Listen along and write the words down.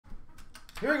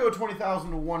Here we go,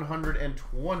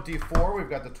 20,124. We've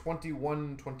got the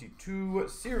 21-22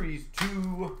 Series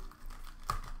 2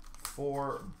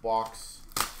 4-box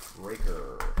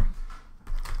breaker.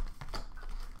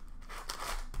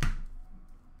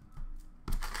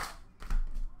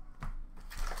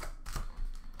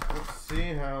 Let's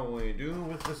see how we do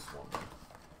with this one.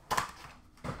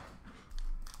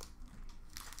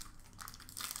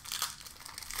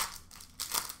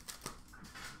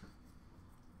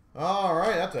 All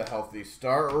right, that's a healthy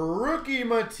start. Rookie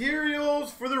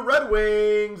materials for the Red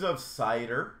Wings of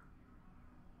Cider.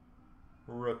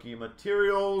 Rookie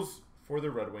materials for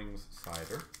the Red Wings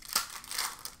Cider.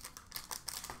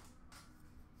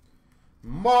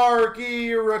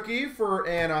 Marquee rookie for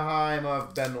Anaheim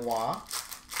of Benoit.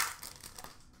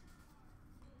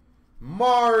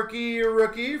 Marquee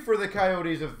rookie for the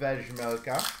Coyotes of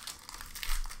Vejmelka.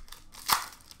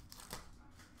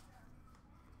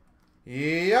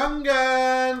 Young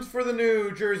Guns for the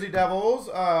New Jersey Devils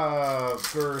of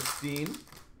Gerstein.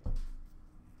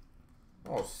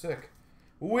 Oh, sick.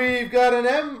 We've got an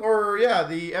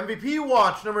the MVP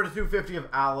watch, number 250 of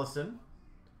Allison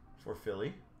for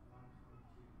Philly.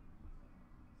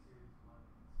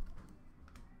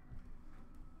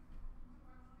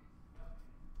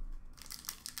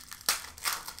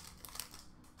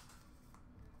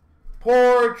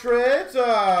 Portrait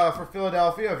for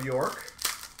Philadelphia of York.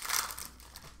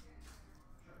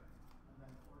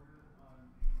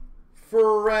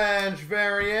 French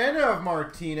variant of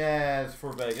Martinez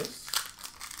for Vegas.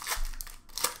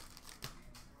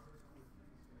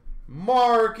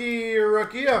 Marquee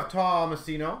rookie of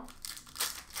Tomasino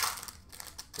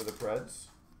for the Preds.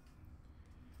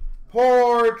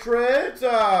 Portrait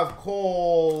of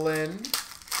Colin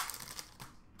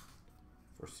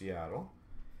for Seattle.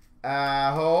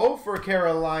 Aho for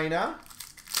Carolina.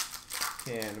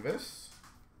 Canvas.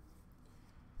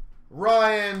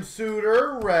 Ryan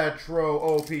Suter, retro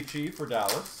OPG for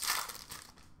Dallas.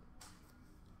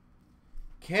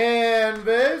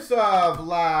 Canvas of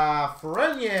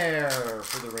Lafreniere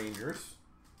for the Rangers.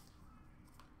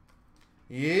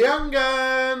 Young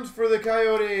Guns for the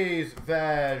Coyotes,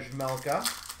 Vejmelka.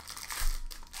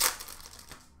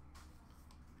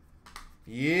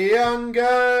 Young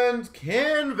Guns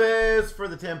canvas for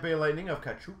the Tampa Bay Lightning of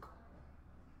Kachuk.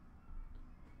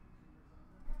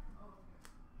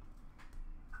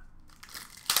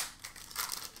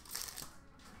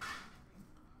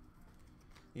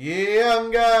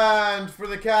 Young Guns for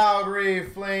the Calgary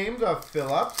Flames of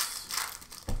Phillips.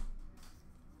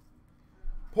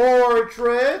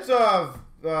 Portraits of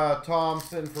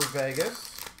Thompson for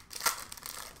Vegas.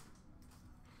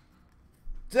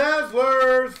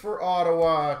 Dazzlers for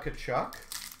Ottawa, Kachuk.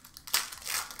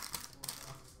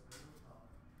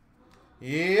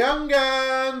 Young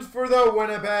Guns for the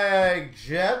Winnipeg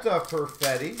Jets of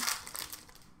Perfetti.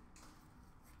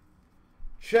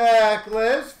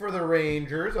 Checklist for the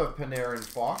Rangers of Panarin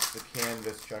Fox, the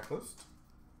canvas checklist.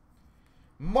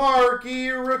 Marquee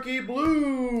rookie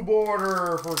blue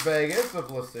border for Vegas of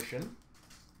Lecition.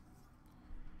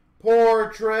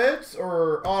 Portraits,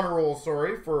 or honor roll,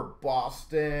 sorry, for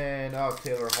Boston of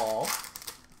Taylor Hall.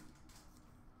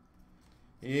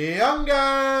 Young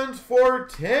Guns for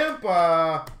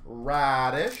Tampa,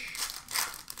 Radish.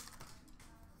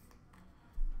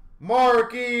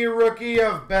 Marquee rookie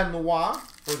of Benoit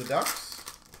for the Ducks.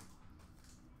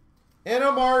 And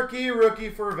a marquee rookie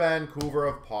for Vancouver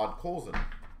of Podkolzin.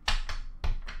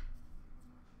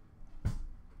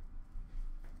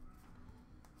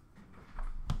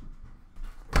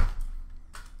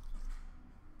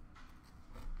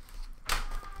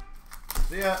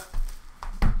 See ya.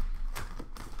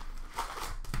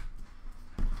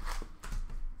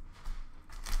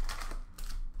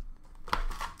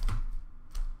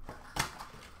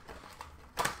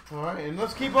 All right, and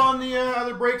let's keep on the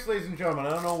other breaks, ladies and gentlemen.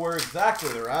 I don't know where exactly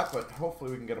they're at, but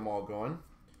hopefully we can get them all going.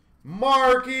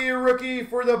 Marquee rookie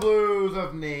for the Blues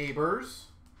of Neighbors.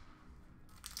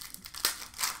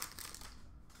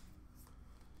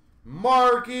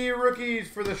 Marquee rookies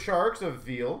for the Sharks of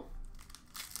Veal.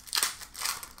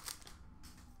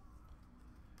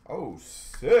 Oh,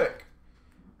 sick.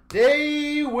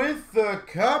 Day with the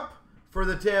Cup for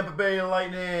the Tampa Bay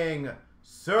Lightning,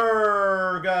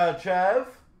 Sergachev.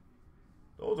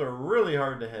 Those are really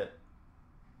hard to hit.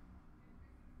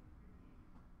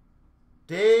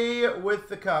 Day with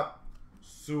the Cup,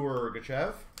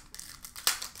 Sergachev.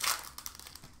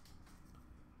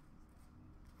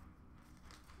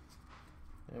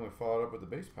 And we followed up with the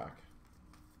base pack.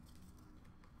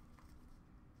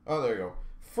 Oh, there you go.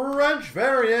 French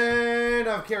variant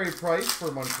of Carey Price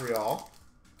for Montreal.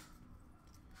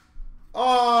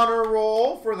 Honor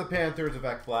roll for the Panthers of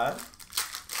Ekblad.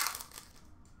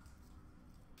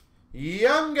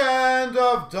 Young Guns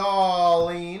of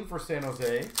Darlene for San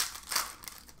Jose.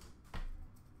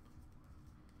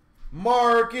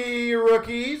 Marquee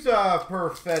Rookies of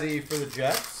Perfetti for the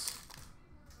Jets.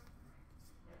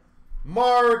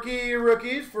 Marquee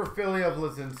Rookies for Philly of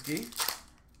Lazinski.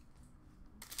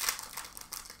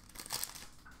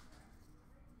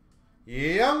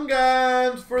 Young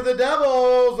Guns for the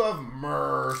Devils of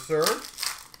Mercer.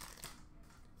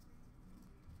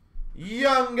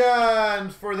 Young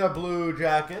Guns for the Blue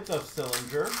Jackets of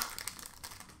Sillinger.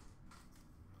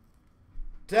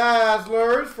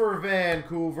 Dazzlers for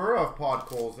Vancouver of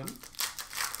Podkolzin.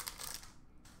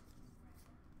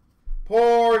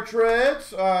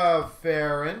 Portraits of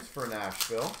Ferentz for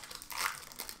Nashville.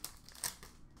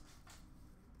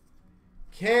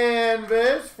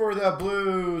 Canvas for the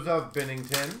Blues of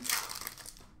Binnington.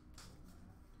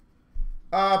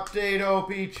 Update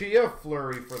OPG of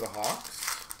Fleury for the Hawks.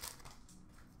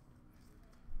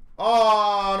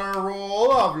 Honor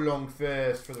Roll of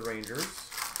Lundqvist for the Rangers.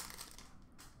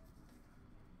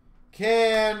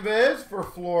 Canvas for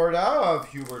Florida of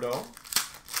Huberdeau.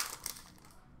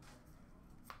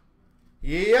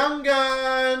 Young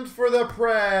Guns for the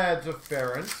Preds of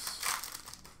Ferentz.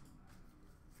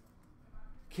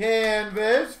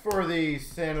 Canvas for the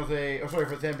for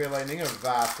the Tampa Bay Lightning of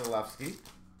Vasilevsky.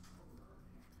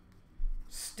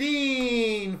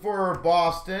 Steen for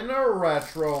Boston, a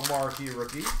retro marquee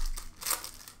rookie.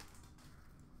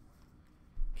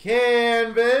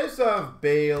 Canvas of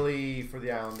Bailey for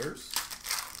the Islanders.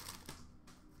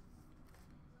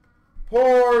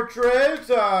 Portraits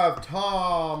of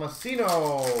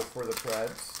Tomasino for the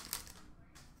Preds.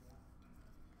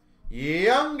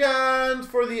 Young Guns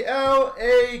for the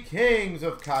LA Kings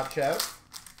of Kachev.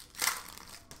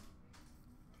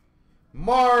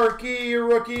 Marquee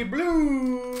Rookie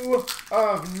Blue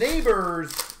of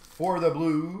Neighbors for the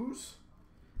Blues.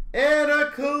 And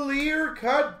a clear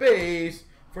cut base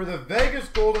for the Vegas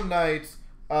Golden Knights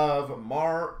of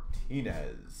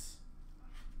Martinez.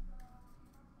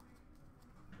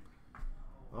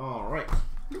 All right.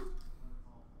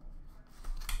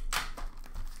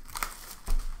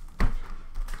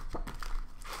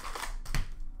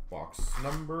 Box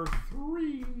number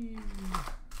 3.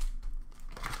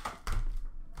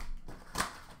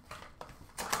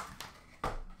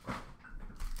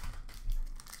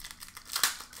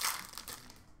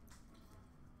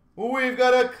 We've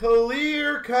got a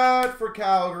clear cut for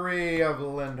Calgary of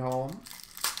Lindholm.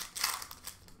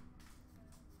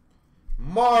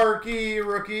 Marquee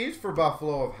Rookies for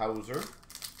Buffalo of Hauser.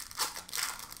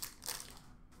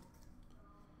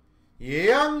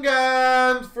 Young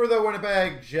Guns for the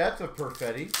Winnipeg Jets of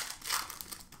Perfetti.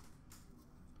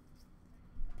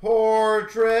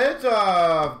 Portrait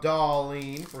of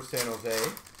Darlene for San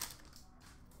Jose.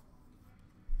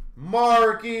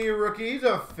 Marquee Rookies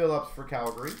of Phillips for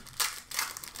Calgary.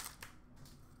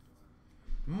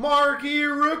 Marquee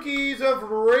Rookies of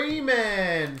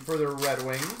Raymond for the Red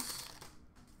Wings.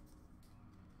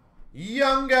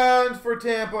 Young Guns for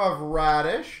Tampa of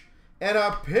Radish. And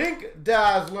a pink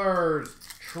Dazzlers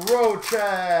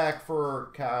Trocheck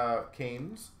for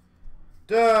Canes.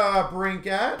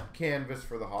 DeBrincat Canvas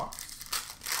for the Hawks.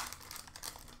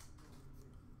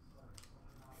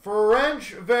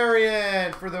 French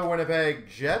variant for the Winnipeg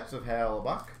Jets of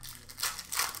Hellebuck.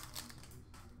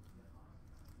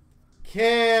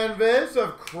 Canvas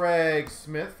of Craig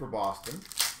Smith for Boston.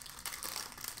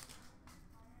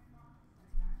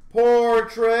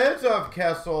 Portrait of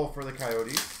Kessel for the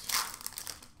Coyotes.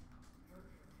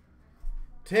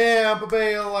 Tampa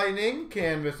Bay Lightning,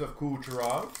 canvas of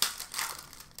Kucherov.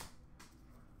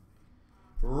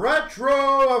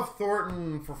 Retro of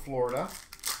Thornton for Florida.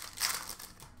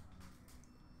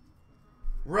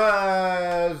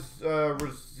 Razuka,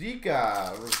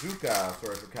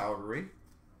 sorry, for Calgary.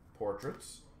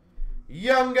 Portraits.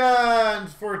 Young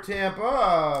Guns for Tampa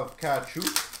of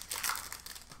Kachuk.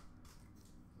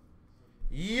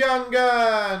 Young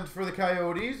Guns for the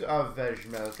Coyotes of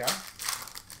Vejmelka.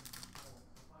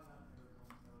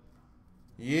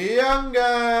 Young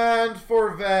Guns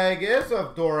for Vegas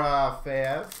of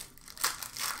Dorofeyev.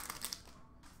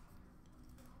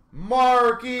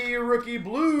 Marquee Rookie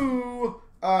Blue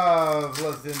of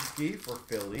Lazinski for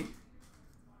Philly.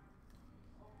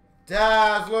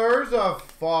 Dazzlers of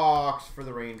Fox for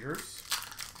the Rangers.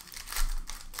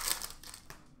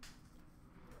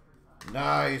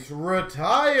 Nice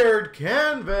retired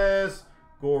canvas,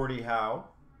 Gordie Howe.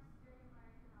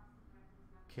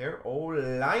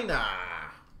 Carolina.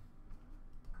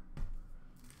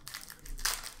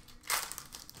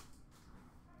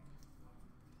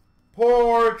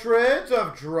 Portrait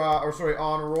of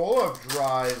honor roll of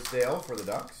Drysdale for the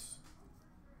Ducks.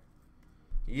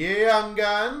 Young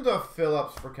Guns of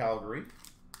Phillips for Calgary.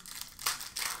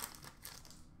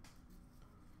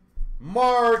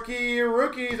 Marquee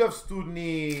Rookies of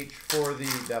Studnich for the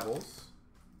Devils.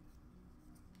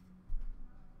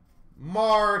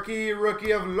 Marquee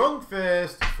Rookie of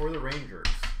Lundqvist for the Rangers.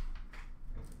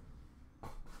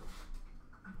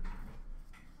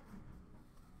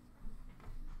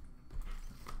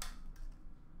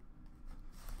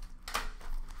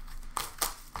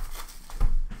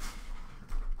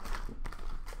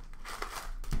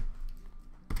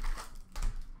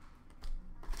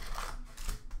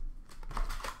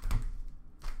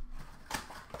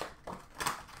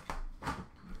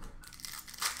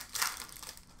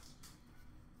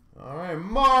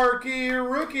 Marquee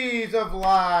Rookies of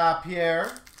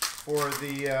LaPierre for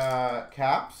the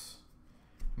Caps.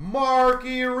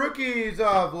 Marquee Rookies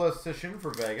of Lasician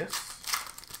for Vegas.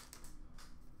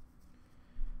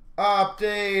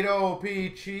 Update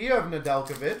OPC of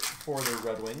Nedeljkovic for the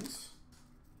Red Wings.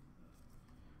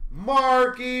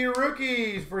 Marquee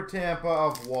Rookies for Tampa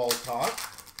of Walcott.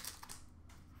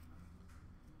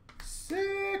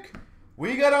 Sick.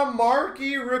 We got a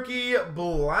Marquee Rookie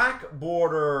black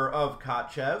border of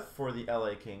Kotchev for the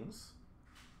LA Kings.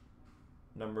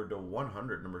 Numbered to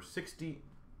 100. Number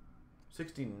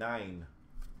 69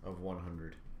 of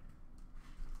 100.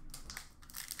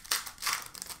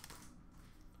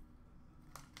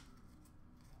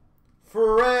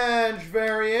 French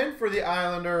variant for the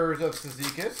Islanders of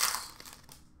Cizikas.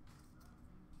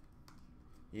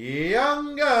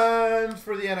 Young Guns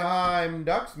for the Anaheim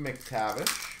Ducks,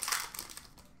 McTavish.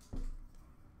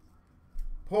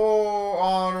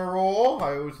 Honor roll,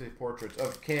 I always say portraits,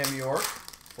 of Cam York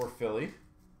for Philly.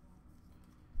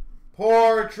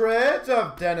 Portrait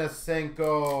of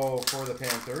Denisenko for the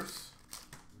Panthers.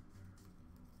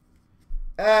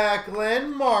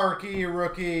 Eklund Marquee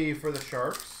Rookie for the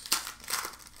Sharks.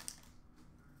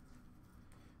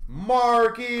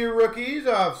 Marquee Rookies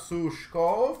of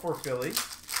Sushko for Philly.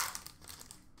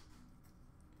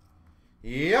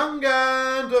 Young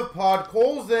Guns of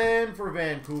Podkolzin for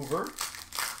Vancouver.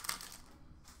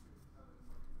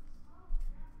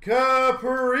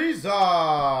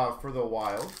 Kaprizov for the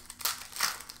Wild.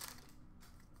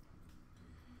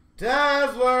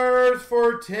 Dazzlers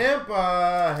for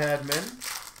Tampa, Hedman.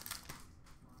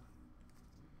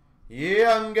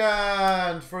 Young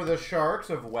Guns for the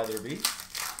Sharks of Weatherby.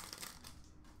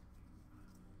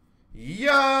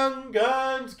 Young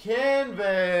Guns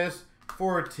Canvas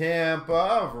for Tampa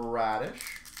of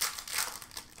Radish.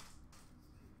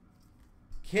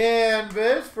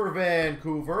 Canvas for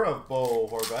Vancouver of Bo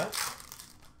Horvat.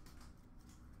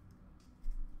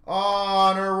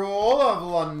 Honor roll of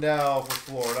Lundell for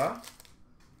Florida.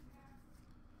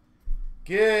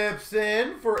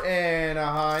 Gibson for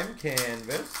Anaheim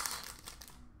Canvas.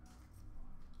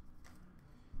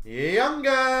 Young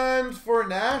Guns for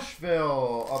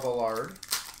Nashville of Allard.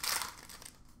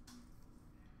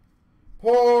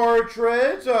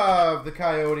 Portrait of the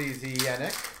Coyotes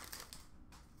Yannick.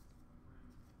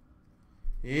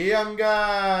 Young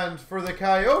Guns for the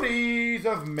Coyotes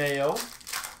of Mayo.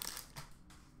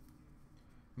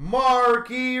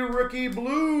 Marquee Rookie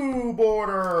blue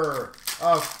border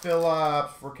of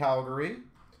Phillips for Calgary.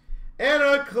 And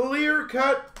a clear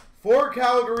cut for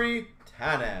Calgary,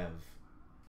 Tanev.